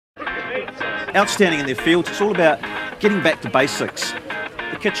outstanding in their fields. It's all about getting back to basics.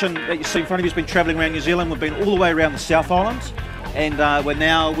 The kitchen that you see in front of you has been travelling around New Zealand. We've been all the way around the South Island, and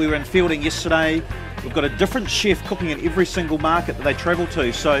we were in fielding yesterday. We've got a different chef cooking in every single market that they travel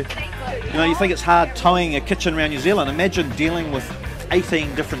to. So, you know, you think it's hard towing a kitchen around New Zealand. Imagine dealing with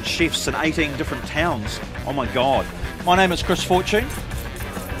 18 different chefs in 18 different towns. Oh my God. My name is Chris Fortune.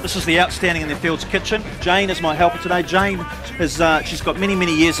 This is the Outstanding in Their Fields kitchen. Jane is my helper today. Jane she's got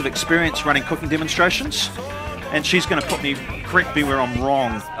many years of experience running cooking demonstrations, and she's going to correct me where I'm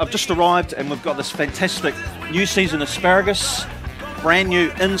wrong. I've just arrived and we've got this fantastic new season asparagus, brand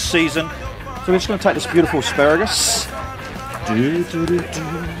new in season. So we're just going to take this beautiful asparagus.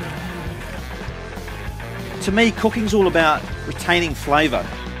 To me, cooking's all about retaining flavour.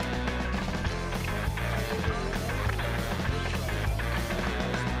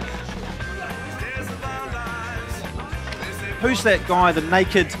 Who's that guy, the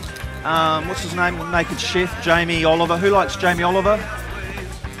naked, what's his name, the naked chef, Jamie Oliver? Who likes Jamie Oliver?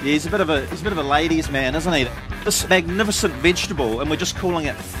 Yeah, he's a bit of a ladies' man, isn't he? This magnificent vegetable, and we're just calling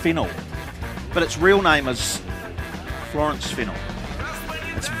it fennel, but its real name is Florence fennel.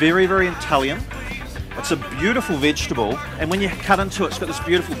 It's very Italian. It's a beautiful vegetable, and when you cut into it, it's got this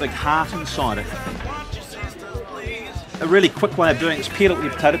beautiful big heart inside it. A really quick way of doing it is peel it with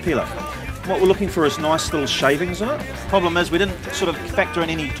your potato peeler. What we're looking for is nice little shavings in it. Problem is we didn't sort of factor in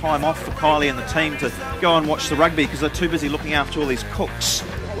any time off for Kylie and the team to go and watch the rugby because they're too busy looking after all these cooks.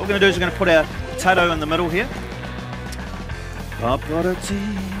 What we're going to do is we're going to put our potato in the middle here.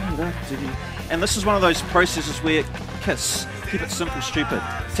 And this is one of those processes where kiss, keep it simple, stupid.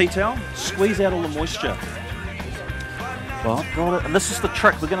 Tea towel, squeeze out all the moisture. And this is the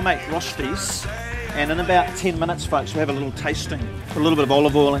trick. We're going to make Rostis, and in about 10 minutes, folks, we'll have a little tasting. Put a little bit of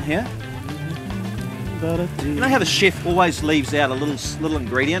olive oil in here. You know how the chef always leaves out a little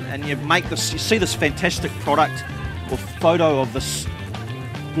ingredient, and you see this fantastic product or photo of this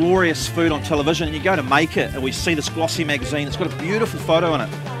glorious food on television, and you go to make it, and we see this glossy magazine. It's got a beautiful photo in it,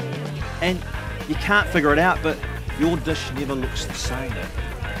 and you can't figure it out, but your dish never looks the same.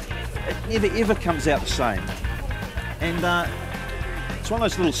 It never ever comes out the same, and it's one of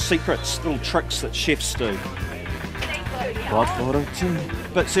those little secrets, little tricks that chefs do.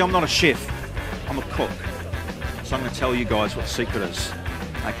 But see, I'm not a chef. I'm a cook, so I'm going to tell you guys what the secret is,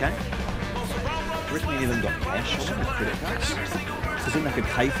 okay? I reckon you even got cash on them, credit cards, because then they could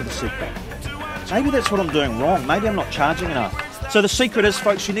pay for the secret. Maybe that's what I'm doing wrong. Maybe I'm not charging enough. So the secret is,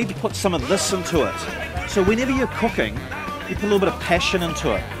 folks, you need to put some of this into it. So whenever you're cooking, you put a little bit of passion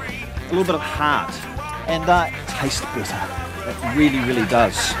into it, a little bit of heart, and it tastes better. It really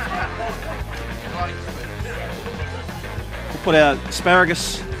does. We'll put our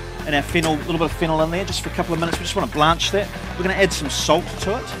asparagus and our fennel, a little bit of fennel in there just for a couple of minutes. We just want to blanch that. We're going to add some salt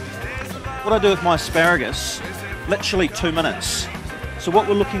to it. What I do with my asparagus, literally 2 minutes. So what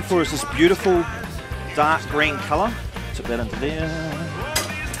we're looking for is this beautiful dark green colour. Tip that into there,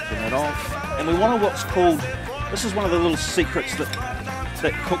 turn that off. And we want what's called, this is one of the little secrets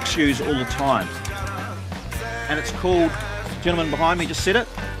that cooks use all the time. And it's called, the gentleman behind me just said it,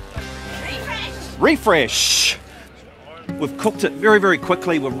 refresh. We've cooked it very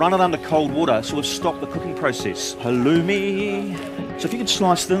quickly. We've run it under cold water, so we've stopped the cooking process. Halloumi. So if you could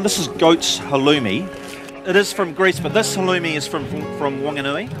slice them, this is goat's halloumi. It is from Greece, but this halloumi is from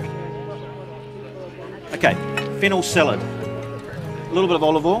Whanganui. Okay, fennel salad. A little bit of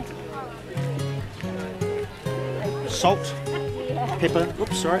olive oil. Salt. Pepper.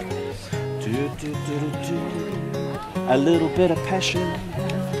 Oops, sorry. A little bit of passion.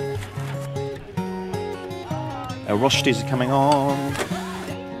 Our Rostis are coming on.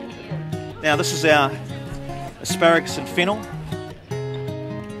 Now this is our asparagus and fennel.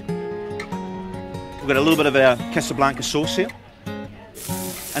 We've got a little bit of our Casablanca sauce here.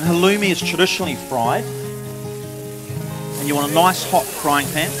 And halloumi is traditionally fried. And you want a nice hot frying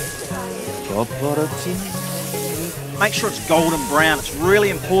pan. Make sure it's golden brown. It's really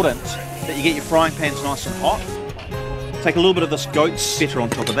important that you get your frying pans nice and hot. Take a little bit of this goat's feta on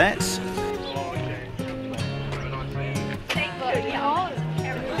top of that.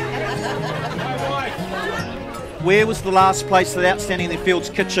 Where was the last place that Outstanding in Their Fields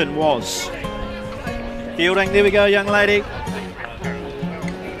kitchen was? Fielding, there we go, young lady.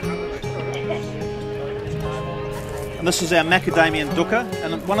 And this is our macadamia dukkha.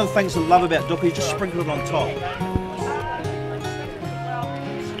 And one of the things I love about dukkha, you just sprinkle it on top.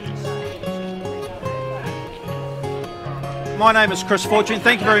 My name is Chris Fortune.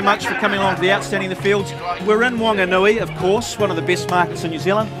 Thank you very much for coming along to the Outstanding in the Fields. We're in Whanganui, of course, one of the best markets in New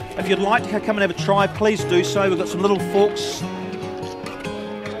Zealand. If you'd like to come and have a try, please do so. We've got some little forks